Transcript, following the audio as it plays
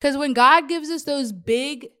Because when God gives us those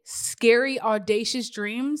big, scary, audacious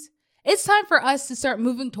dreams, it's time for us to start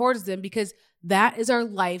moving towards them because that is our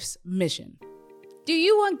life's mission. Do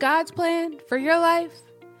you want God's plan for your life?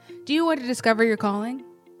 Do you want to discover your calling?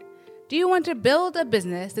 Do you want to build a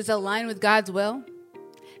business that's aligned with God's will?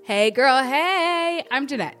 Hey girl, hey! I'm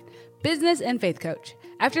Jeanette, business and faith coach.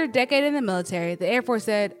 After a decade in the military, the Air Force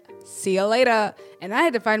said, see you later, and I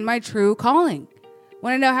had to find my true calling.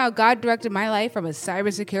 Want to know how God directed my life from a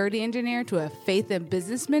cybersecurity engineer to a faith and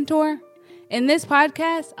business mentor? In this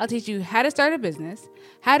podcast, I'll teach you how to start a business,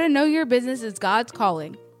 how to know your business is God's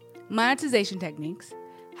calling, monetization techniques,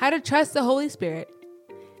 how to trust the Holy Spirit,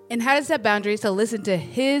 and how to set boundaries to listen to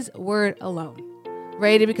His word alone.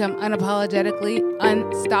 Ready to become unapologetically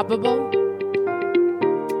unstoppable?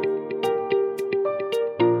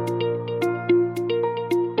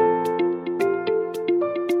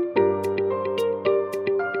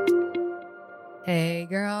 Hey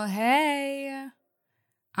girl, hey.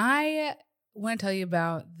 I want to tell you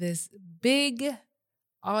about this big,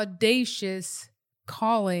 audacious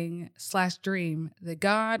calling / dream that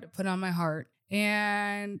God put on my heart.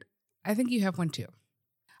 And I think you have one too.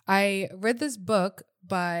 I read this book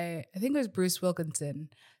by, I think it was Bruce Wilkinson,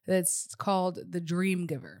 that's called The Dream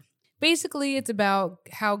Giver. Basically, it's about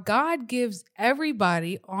how God gives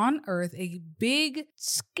everybody on earth a big,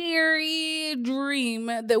 scary dream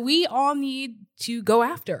that we all need to go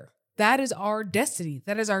after. That is our destiny.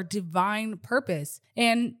 That is our divine purpose.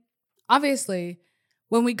 And obviously,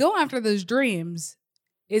 when we go after those dreams,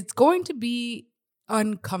 it's going to be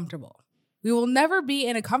uncomfortable. We will never be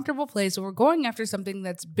in a comfortable place when we're going after something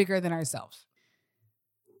that's bigger than ourselves.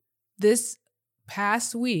 This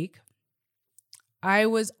past week, I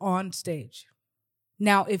was on stage.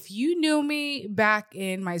 Now, if you knew me back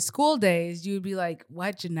in my school days, you would be like,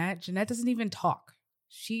 what, Jeanette? Jeanette doesn't even talk.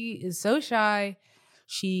 She is so shy.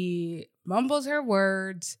 She mumbles her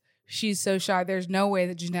words. She's so shy. There's no way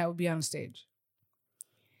that Jeanette would be on stage.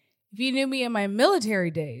 If you knew me in my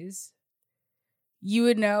military days, you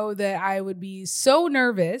would know that I would be so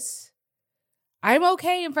nervous. I'm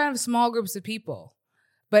okay in front of small groups of people.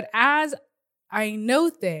 But as I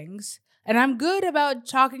know things, and I'm good about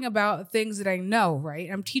talking about things that I know, right?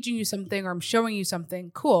 I'm teaching you something or I'm showing you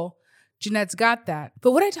something. Cool. Jeanette's got that.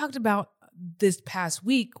 But what I talked about this past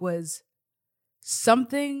week was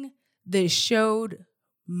something that showed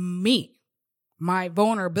me my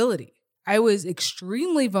vulnerability. I was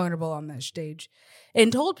extremely vulnerable on that stage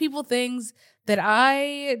and told people things that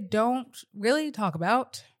I don't really talk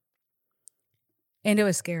about. And it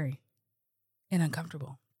was scary and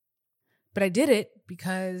uncomfortable. But I did it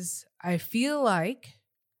because I feel like,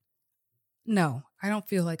 no, I don't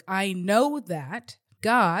feel like, I know that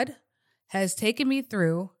God has taken me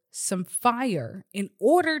through some fire in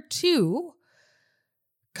order to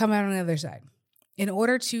come out on the other side, in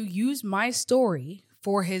order to use my story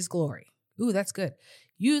for His glory. Ooh, that's good.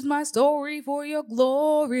 Use my story for your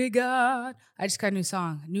glory, God. I just got a new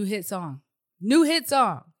song, new hit song.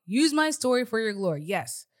 Use my story for your glory.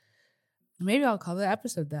 Yes. Maybe I'll call the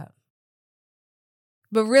episode that.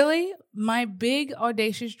 But really, my big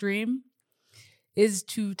audacious dream is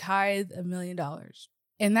to tithe $1 million.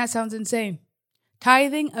 And that sounds insane.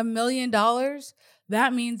 Tithing $1 million,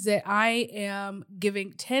 that means that I am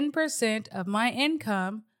giving 10% of my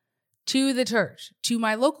income to the church, to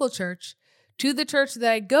my local church, to the church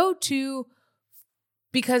that I go to,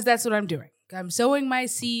 because that's what I'm doing. I'm sowing my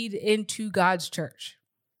seed into God's church,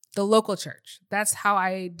 the local church. That's how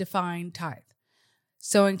I define tithe.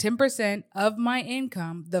 Sowing 10% of my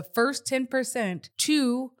income, the first 10%,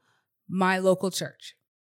 to my local church.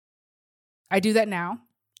 I do that now,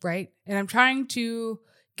 right? And I'm trying to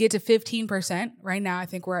get to 15%. Right now, I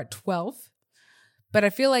think we're at 12. But I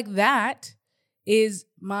feel like that is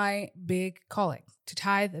my big calling, to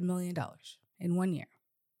tithe $1 million in 1 year.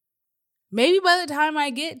 Maybe by the time I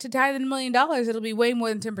get to tithe $1 million, it'll be way more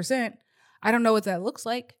than 10%. I don't know what that looks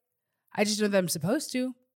like. I just know that I'm supposed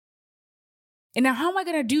to. And now how am I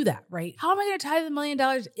going to do that, right? How am I going to tithe $1 million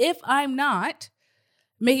if I'm not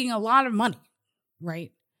making a lot of money,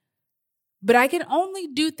 right? But I can only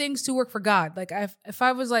do things to work for God. Like if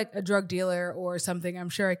I was like a drug dealer or something, I'm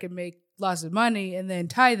sure I could make lots of money and then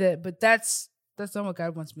tithe it. But that's not what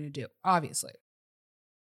God wants me to do, obviously.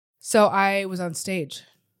 So I was on stage.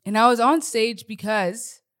 And I was on stage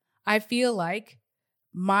because I feel like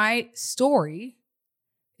my story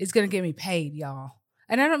is going to get me paid, y'all.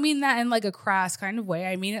 And I don't mean that in like a crass kind of way.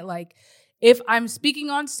 I mean it like if I'm speaking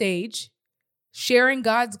on stage, sharing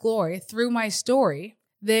God's glory through my story,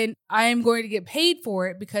 then I am going to get paid for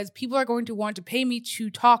it because people are going to want to pay me to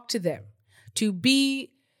talk to them, to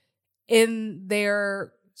be in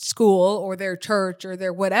their school or their church or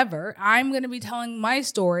their whatever. I'm going to be telling my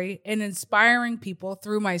story and inspiring people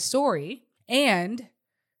through my story and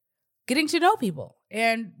getting to know people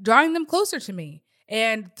and drawing them closer to me.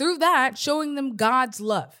 And through that, showing them God's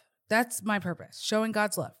love. That's my purpose, showing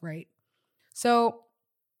God's love, right? So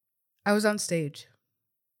I was on stage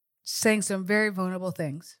saying some very vulnerable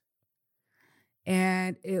things.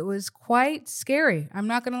 And it was quite scary. I'm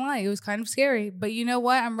not going to lie. It was kind of scary. But you know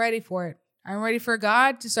what? I'm ready for it. I'm ready for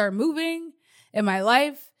God to start moving in my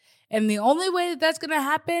life. And the only way that that's going to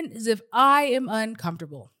happen is if I am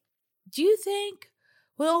uncomfortable. Do you think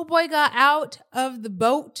when old boy got out of the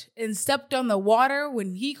boat and stepped on the water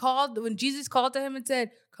when Jesus called to him and said,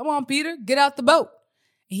 "Come on, Peter, get out the boat"?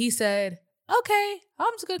 And he said, "Okay,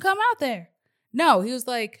 I'm just going to come out there." No, he was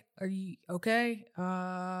like, "Are you okay?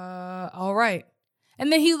 All right."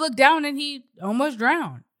 And then he looked down and he almost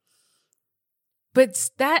drowned. But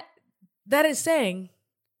that is saying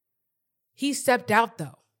he stepped out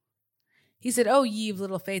though. He said, "Oh, ye of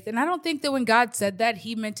little faith." And I don't think that when God said that,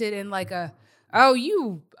 he meant it in like "Oh,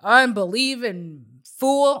 you unbelieving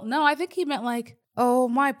fool." No, I think he meant like, "Oh,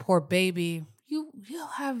 my poor baby. You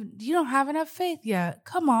don't have enough faith yet.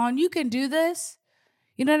 Come on, you can do this."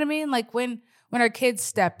 You know what I mean? Like when our kids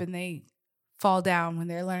step and they fall down when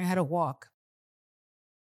they're learning how to walk.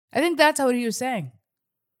 I think that's what he was saying.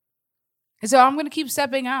 And so I'm going to keep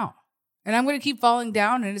stepping out and I'm going to keep falling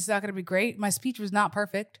down and it's not going to be great. My speech was not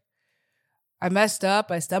perfect. I messed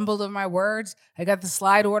up. I stumbled over my words. I got the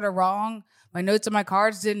slide order wrong. My notes on my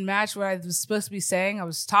cards didn't match what I was supposed to be saying. I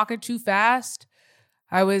was talking too fast.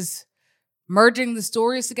 I was merging the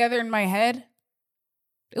stories together in my head.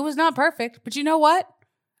 It was not perfect, but you know what?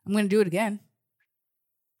 I'm going to do it again.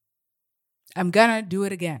 I'm going to do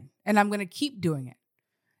it again. And I'm going to keep doing it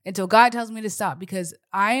until God tells me to stop because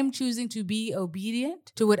I am choosing to be obedient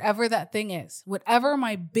to whatever that thing is, whatever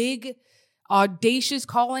my big, audacious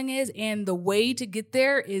calling is. And the way to get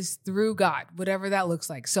there is through God, whatever that looks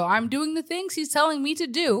like. So I'm doing the things he's telling me to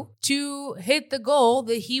do to hit the goal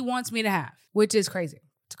that he wants me to have, which is crazy.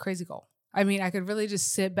 It's a crazy goal. I mean, I could really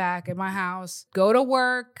just sit back at my house, go to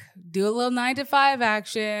work, do a little 9-to-5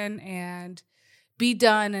 action and be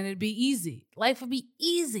done and it'd be easy. Life would be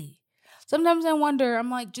easy. Sometimes I wonder, I'm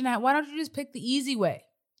like, Jeanette, why don't you just pick the easy way?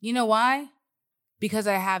 You know why? Because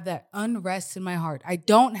I have that unrest in my heart. I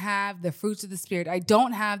don't have the fruits of the Spirit. I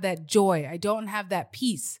don't have that joy. I don't have that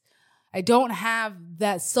peace. I don't have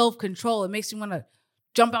that self-control. It makes me want to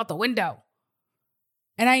jump out the window.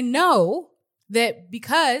 And I know that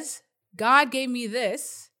because God gave me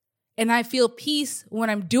this and I feel peace when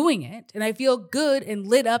I'm doing it and I feel good and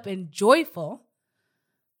lit up and joyful,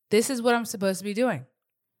 this is what I'm supposed to be doing.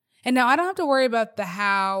 And now I don't have to worry about the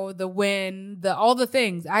how, the when, all the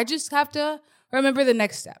things. I just have to remember the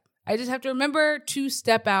next step. I just have to remember to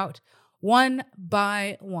step out one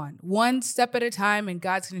by one step at a time, and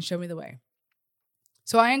God's going to show me the way.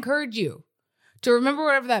 So I encourage you to remember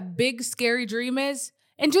whatever that big, scary dream is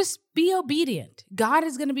and just be obedient. God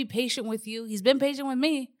is going to be patient with you. He's been patient with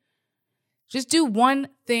me. Just do one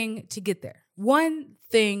thing to get there. One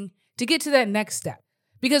thing to get to that next step.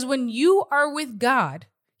 Because when you are with God,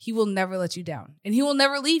 he will never let you down and he will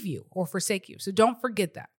never leave you or forsake you. So don't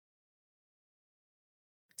forget that.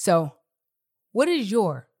 So what is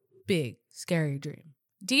your big, scary dream?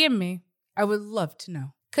 DM me. I would love to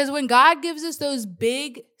know. Because when God gives us those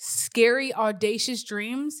big, scary, audacious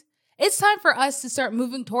dreams, it's time for us to start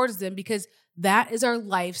moving towards them because that is our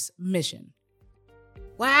life's mission.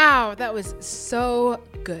 Wow, that was so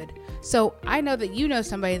good. So I know that you know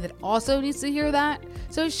somebody that also needs to hear that.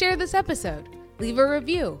 So share this episode, leave a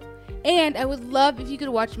review. And I would love if you could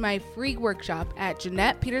watch my free workshop at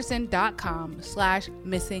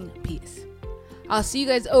JeanettePeterson.com/missingpiece. I'll see you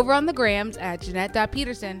guys over on the grams at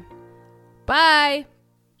Jeanette.Peterson. Bye.